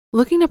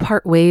Looking to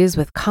part ways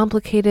with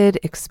complicated,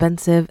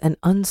 expensive, and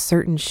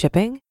uncertain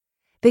shipping?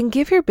 Then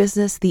give your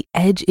business the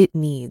edge it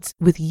needs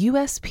with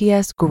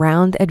USPS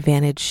Ground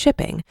Advantage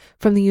shipping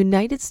from the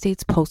United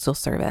States Postal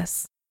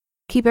Service.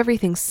 Keep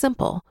everything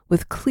simple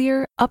with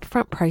clear,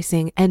 upfront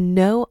pricing and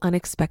no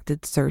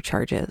unexpected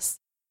surcharges.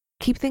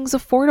 Keep things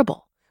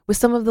affordable with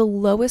some of the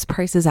lowest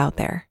prices out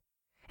there.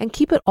 And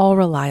keep it all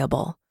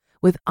reliable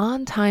with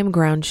on-time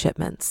ground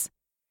shipments.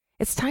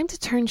 It's time to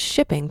turn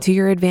shipping to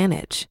your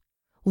advantage.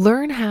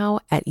 Learn how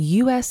at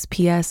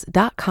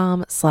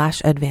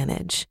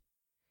USPS.com/advantage.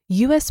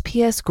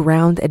 USPS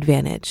Ground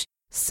Advantage.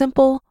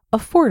 Simple,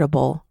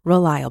 affordable,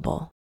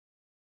 reliable.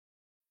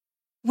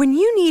 When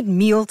you need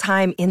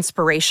mealtime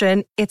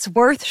inspiration, it's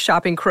worth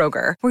shopping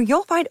Kroger, where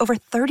you'll find over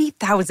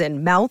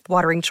 30,000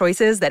 mouth-watering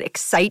choices that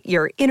excite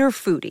your inner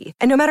foodie.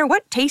 And no matter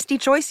what tasty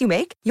choice you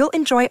make, you'll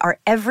enjoy our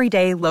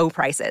everyday low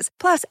prices,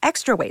 plus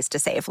extra ways to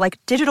save, like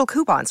digital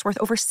coupons worth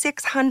over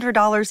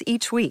 $600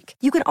 each week.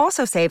 You can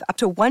also save up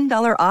to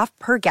 $1 off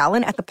per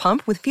gallon at the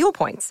pump with fuel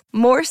points.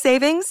 More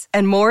savings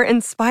and more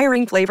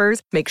inspiring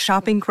flavors make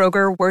shopping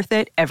Kroger worth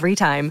it every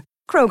time.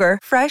 Kroger,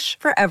 fresh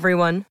for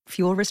everyone.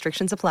 Fuel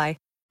restrictions apply.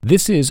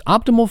 This is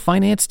Optimal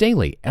Finance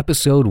Daily,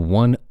 episode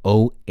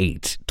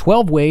 108,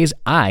 12 Ways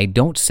I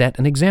Don't Set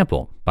an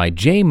Example, by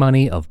Jay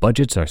Money of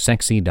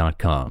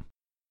BudgetsAreSexy.com.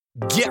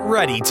 Get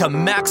ready to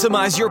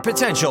maximize your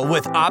potential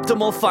with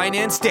Optimal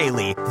Finance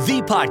Daily,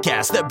 the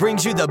podcast that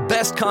brings you the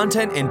best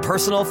content in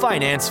personal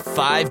finance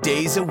 5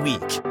 days a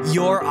week.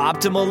 Your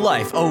optimal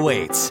life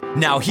awaits.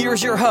 Now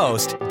here's your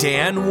host,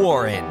 Dan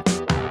Warren.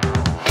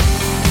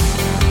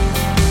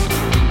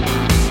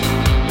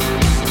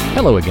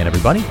 Hello again,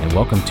 everybody, and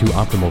welcome to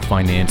Optimal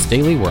Finance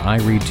Daily, where I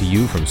read to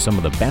you from some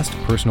of the best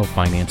personal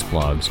finance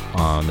blogs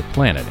on the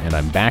planet. And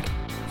I'm back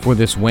for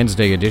this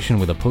Wednesday edition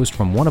with a post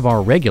from one of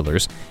our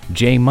regulars,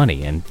 Jay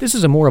Money. And this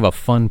is a more of a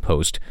fun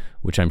post,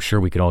 which I'm sure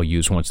we could all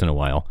use once in a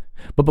while.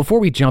 But before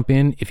we jump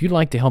in, if you'd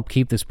like to help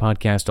keep this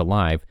podcast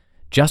alive,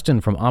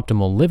 Justin from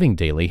Optimal Living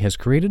Daily has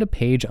created a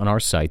page on our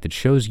site that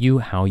shows you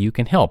how you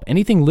can help.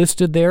 Anything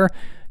listed there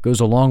goes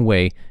a long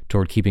way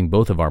toward keeping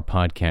both of our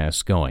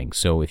podcasts going.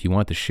 So if you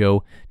want the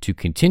show to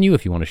continue,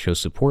 if you want to show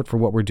support for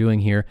what we're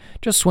doing here,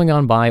 just swing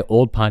on by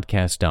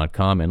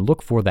oldpodcast.com and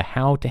look for the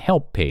How to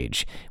Help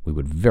page. We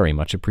would very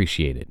much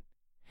appreciate it.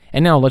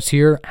 And now let's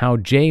hear how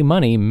Jay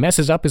Money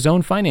messes up his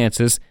own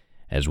finances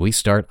as we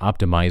start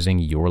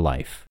optimizing your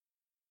life.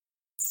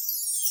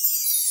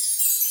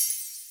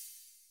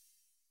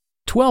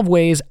 12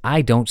 Ways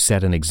I Don't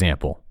Set an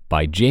Example,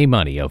 by Jay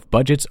Money of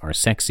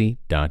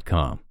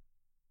BudgetsAreSexy.com.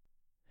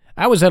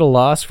 I was at a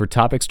loss for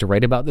topics to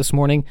write about this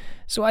morning,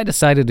 so I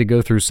decided to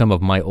go through some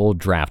of my old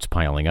drafts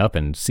piling up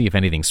and see if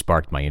anything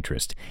sparked my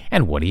interest.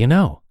 And what do you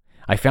know?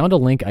 I found a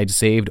link I'd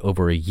saved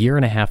over a year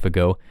and a half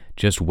ago,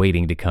 just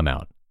waiting to come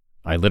out.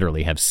 I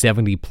literally have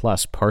 70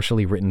 plus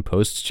partially written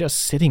posts just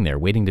sitting there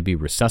waiting to be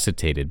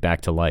resuscitated back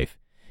to life.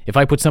 If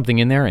I put something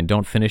in there and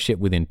don't finish it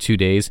within 2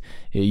 days,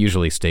 it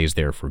usually stays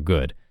there for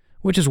good,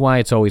 which is why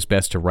it's always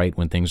best to write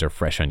when things are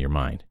fresh on your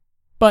mind.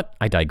 But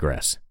I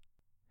digress.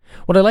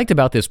 What I liked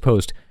about this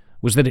post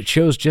was that it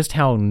shows just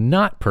how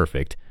not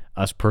perfect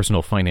us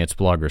personal finance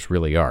bloggers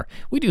really are.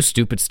 We do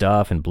stupid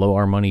stuff and blow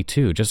our money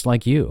too, just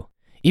like you,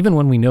 even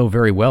when we know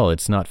very well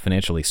it's not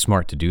financially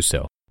smart to do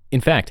so.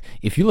 In fact,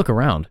 if you look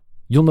around,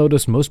 you'll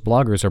notice most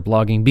bloggers are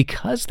blogging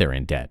because they're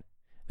in debt.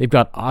 They've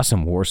got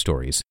awesome war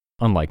stories,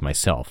 unlike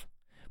myself.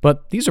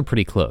 But these are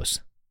pretty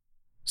close.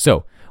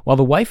 So, while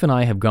the wife and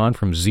I have gone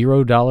from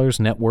 $0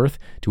 net worth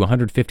to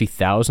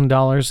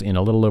 $150,000 in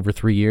a little over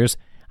 3 years,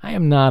 I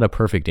am not a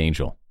perfect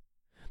angel.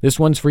 This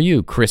one's for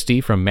you,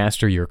 Christy from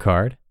Master Your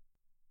Card.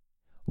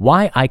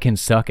 Why I can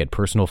suck at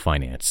personal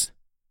finance.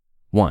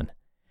 1.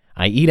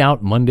 I eat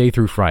out Monday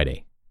through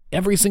Friday,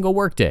 every single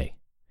workday.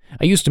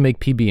 I used to make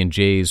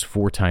PB&Js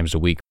 4 times a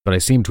week, but I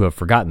seem to have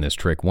forgotten this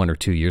trick 1 or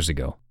 2 years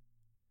ago.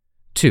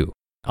 2.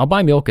 I'll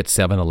buy milk at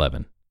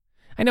 7-Eleven.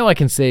 I know I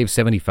can save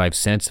 75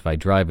 cents if I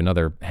drive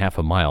another half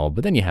a mile,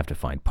 but then you have to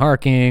find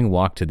parking,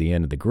 walk to the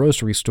end of the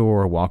grocery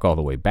store, walk all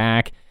the way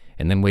back,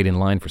 and then wait in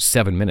line for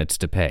 7 minutes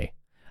to pay.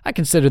 I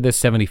consider this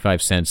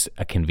 75 cents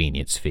a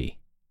convenience fee.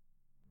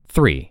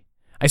 3.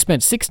 I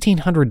spent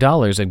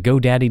 $1,600 at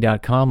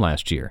GoDaddy.com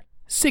last year.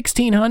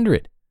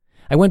 $1,600!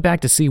 I went back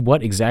to see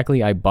what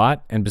exactly I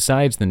bought, and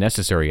besides the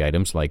necessary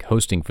items like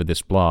hosting for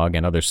this blog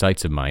and other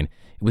sites of mine,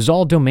 it was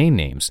all domain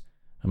names.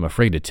 I'm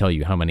afraid to tell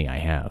you how many I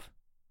have.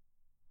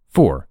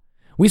 4.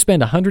 We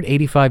spend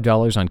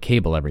 $185 on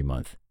cable every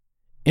month.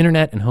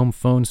 Internet and home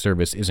phone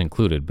service is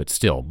included, but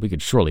still, we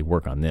could surely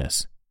work on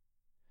this.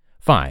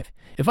 5.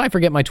 If I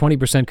forget my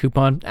 20%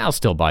 coupon, I'll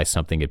still buy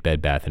something at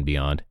Bed Bath &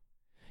 Beyond.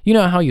 You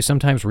know how you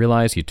sometimes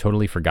realize you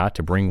totally forgot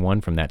to bring one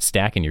from that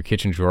stack in your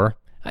kitchen drawer?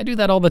 I do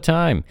that all the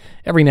time.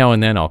 Every now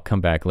and then I'll come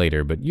back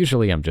later, but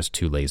usually I'm just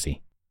too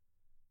lazy.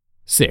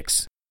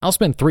 6. I'll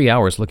spend 3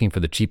 hours looking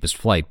for the cheapest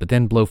flight, but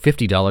then blow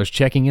 $50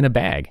 checking in a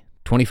bag,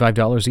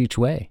 $25 each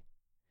way.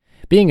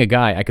 Being a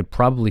guy, I could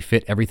probably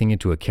fit everything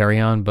into a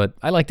carry-on, but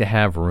I like to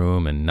have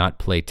room and not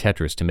play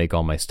Tetris to make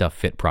all my stuff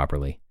fit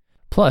properly.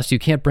 Plus, you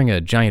can't bring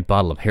a giant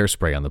bottle of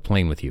hairspray on the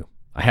plane with you.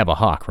 I have a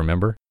Hawk,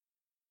 remember?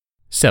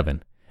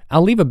 7.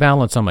 I'll leave a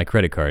balance on my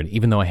credit card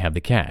even though I have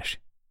the cash.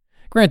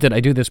 Granted, I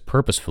do this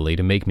purposefully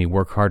to make me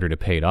work harder to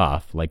pay it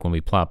off, like when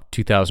we plop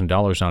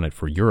 $2,000 on it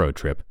for Euro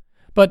trip,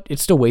 but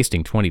it's still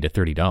wasting $20 to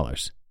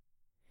 $30.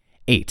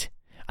 8.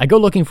 I go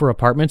looking for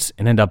apartments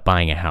and end up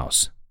buying a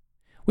house.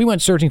 We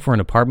went searching for an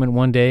apartment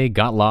one day,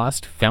 got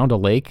lost, found a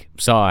lake,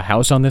 saw a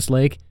house on this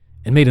lake,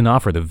 and made an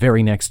offer the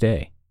very next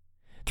day.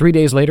 3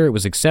 days later, it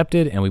was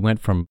accepted, and we went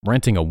from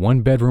renting a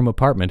one-bedroom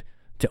apartment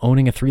to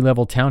owning a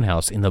 3-level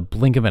townhouse in the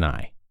blink of an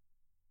eye.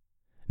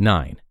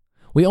 9.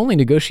 We only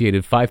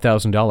negotiated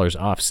 $5,000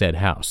 off said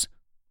house.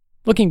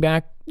 Looking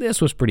back,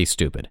 this was pretty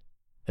stupid,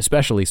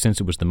 especially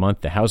since it was the month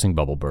the housing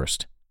bubble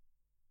burst.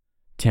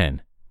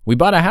 10. We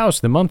bought a house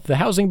the month the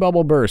housing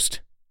bubble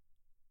burst.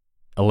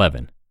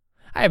 11.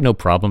 I have no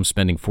problem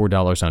spending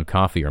 $4 on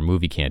coffee or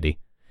movie candy.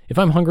 If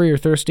I'm hungry or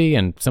thirsty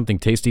and something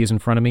tasty is in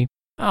front of me,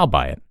 I'll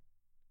buy it.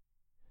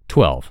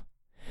 12.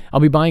 I'll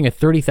be buying a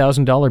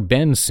 $30,000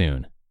 Benz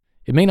soon.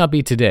 It may not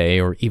be today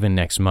or even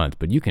next month,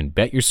 but you can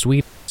bet your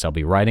sweet ass I'll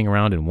be riding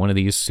around in one of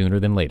these sooner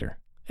than later.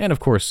 And of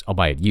course, I'll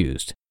buy it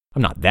used.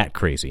 I'm not that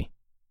crazy.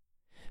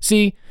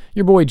 See,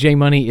 your boy J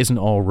Money isn't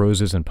all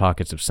roses and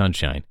pockets of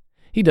sunshine.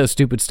 He does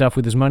stupid stuff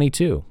with his money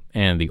too,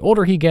 and the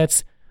older he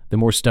gets, the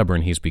more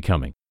stubborn he's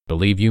becoming.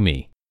 Believe you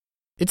me.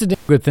 It's a damn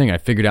good thing I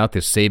figured out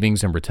this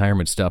savings and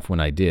retirement stuff when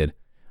I did.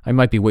 I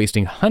might be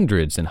wasting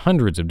hundreds and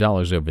hundreds of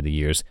dollars over the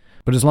years,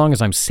 but as long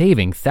as I'm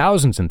saving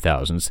thousands and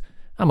thousands,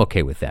 I'm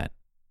okay with that.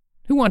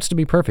 Who wants to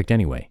be perfect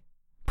anyway?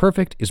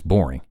 Perfect is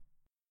boring.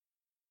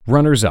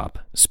 Runners up,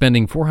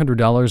 spending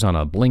 $400 on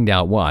a blinged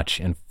out watch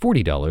and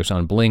 $40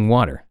 on bling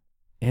water.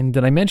 And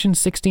did I mention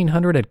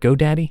 $1,600 at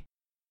GoDaddy?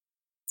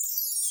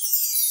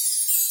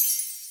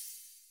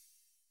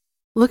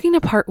 Looking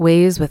to part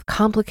ways with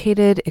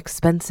complicated,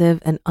 expensive,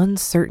 and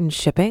uncertain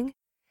shipping?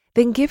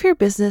 Then give your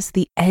business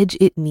the edge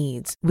it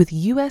needs with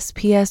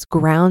USPS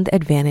Ground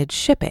Advantage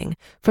shipping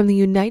from the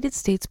United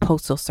States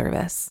Postal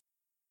Service.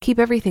 Keep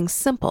everything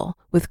simple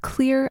with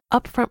clear,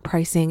 upfront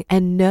pricing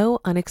and no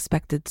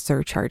unexpected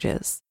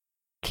surcharges.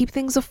 Keep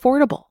things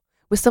affordable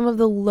with some of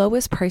the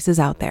lowest prices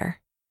out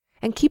there.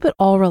 And keep it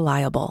all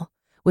reliable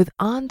with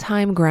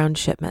on-time ground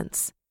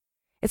shipments.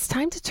 It's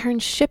time to turn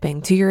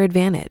shipping to your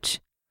advantage.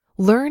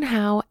 Learn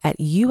how at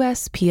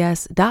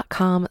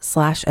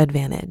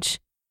USPS.com/advantage.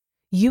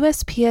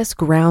 USPS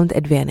Ground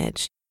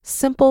Advantage.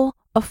 Simple,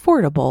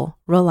 affordable,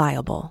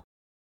 reliable.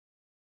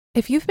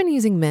 If you've been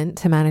using Mint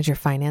to manage your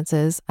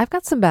finances, I've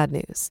got some bad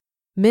news.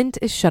 Mint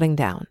is shutting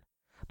down.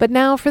 But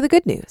now for the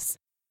good news.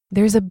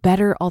 There's a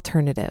better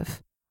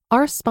alternative.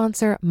 Our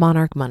sponsor,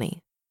 Monarch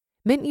Money.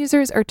 Mint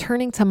users are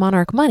turning to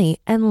Monarch Money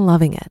and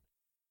loving it.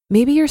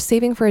 Maybe you're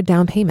saving for a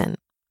down payment,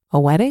 a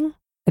wedding,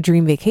 a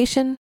dream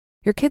vacation,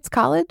 your kid's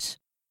college.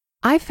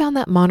 I've found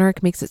that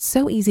Monarch makes it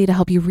so easy to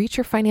help you reach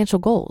your financial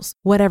goals,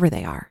 whatever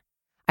they are.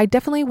 I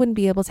definitely wouldn't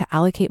be able to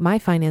allocate my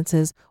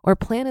finances or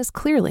plan as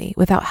clearly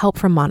without help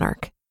from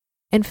Monarch.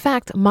 In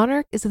fact,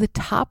 Monarch is the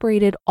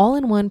top-rated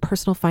all-in-one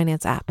personal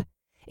finance app.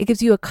 It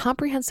gives you a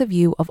comprehensive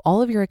view of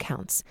all of your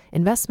accounts,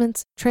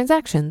 investments,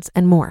 transactions,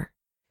 and more.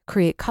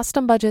 Create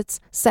custom budgets,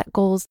 set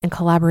goals, and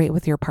collaborate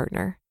with your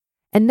partner.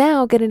 And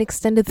now get an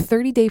extended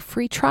 30-day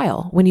free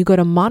trial when you go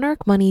to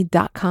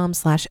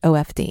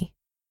monarchmoney.com/OFD.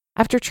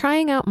 After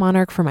trying out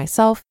Monarch for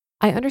myself,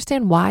 I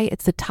understand why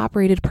it's the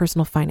top-rated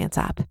personal finance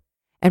app.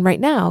 And right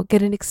now,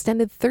 get an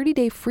extended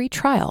 30-day free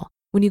trial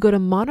when you go to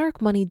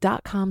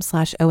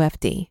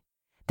monarchmoney.com/OFD.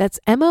 That's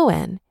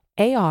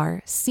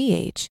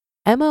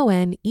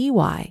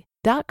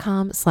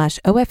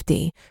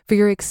monarchmoney.com/OFD for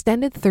your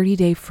extended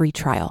 30-day free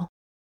trial.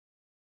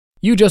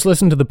 You just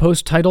listened to the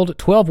post titled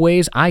 12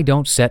 Ways I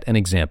Don't Set an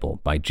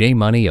Example by J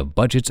Money of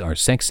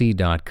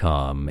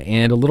BudgetsAreSexy.com.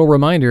 And a little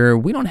reminder,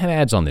 we don't have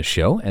ads on this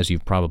show, as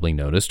you've probably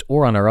noticed,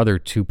 or on our other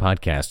 2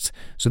 podcasts.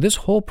 So this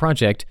whole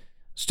project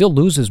still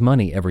loses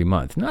money every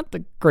month. Not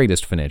the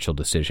greatest financial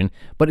decision,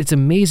 but it's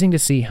amazing to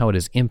see how it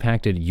has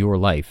impacted your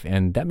life,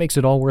 and that makes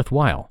it all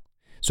worthwhile.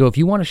 So if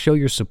you want to show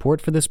your support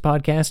for this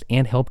podcast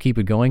and help keep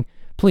it going,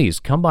 please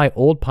come by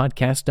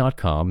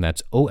oldpodcast.com,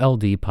 that's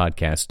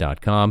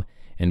oldpodcast.com,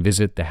 and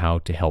visit the How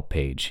to Help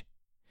page.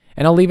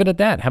 And I'll leave it at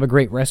that. Have a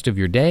great rest of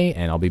your day,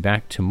 and I'll be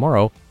back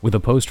tomorrow with a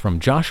post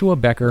from Joshua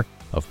Becker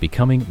of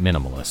Becoming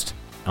Minimalist.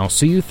 I'll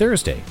see you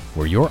Thursday,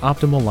 where your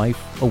optimal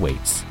life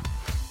awaits.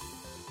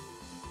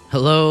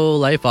 Hello,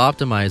 Life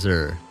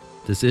Optimizer.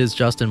 This is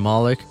Justin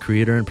Malik,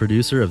 creator and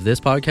producer of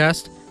this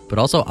podcast, but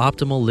also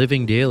Optimal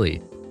Living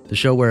Daily, the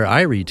show where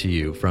I read to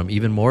you from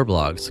even more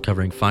blogs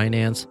covering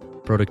finance,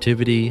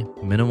 productivity,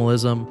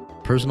 minimalism,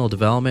 personal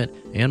development,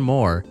 and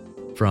more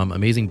from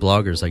amazing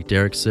bloggers like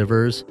Derek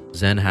Sivers,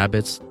 Zen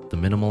Habits, The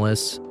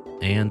Minimalists,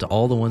 and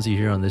all the ones you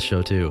hear on this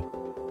show too.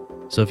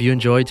 So if you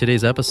enjoyed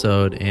today's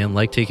episode and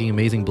like taking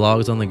amazing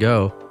blogs on the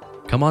go,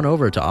 come on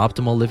over to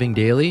Optimal Living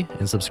Daily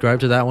and subscribe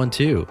to that one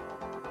too.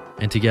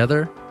 And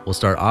together, we'll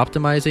start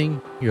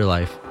optimizing your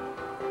life.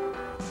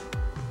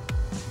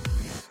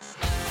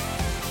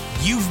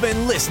 You've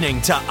been listening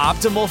to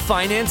Optimal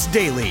Finance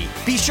Daily.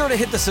 Be sure to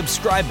hit the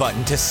subscribe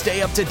button to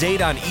stay up to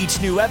date on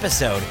each new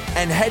episode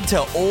and head to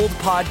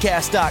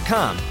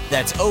oldpodcast.com.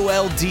 That's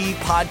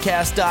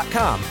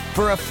OLDpodcast.com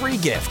for a free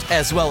gift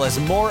as well as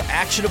more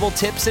actionable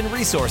tips and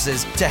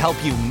resources to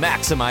help you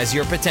maximize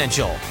your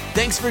potential.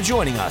 Thanks for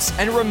joining us,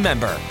 and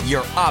remember,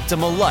 your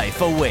optimal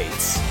life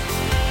awaits.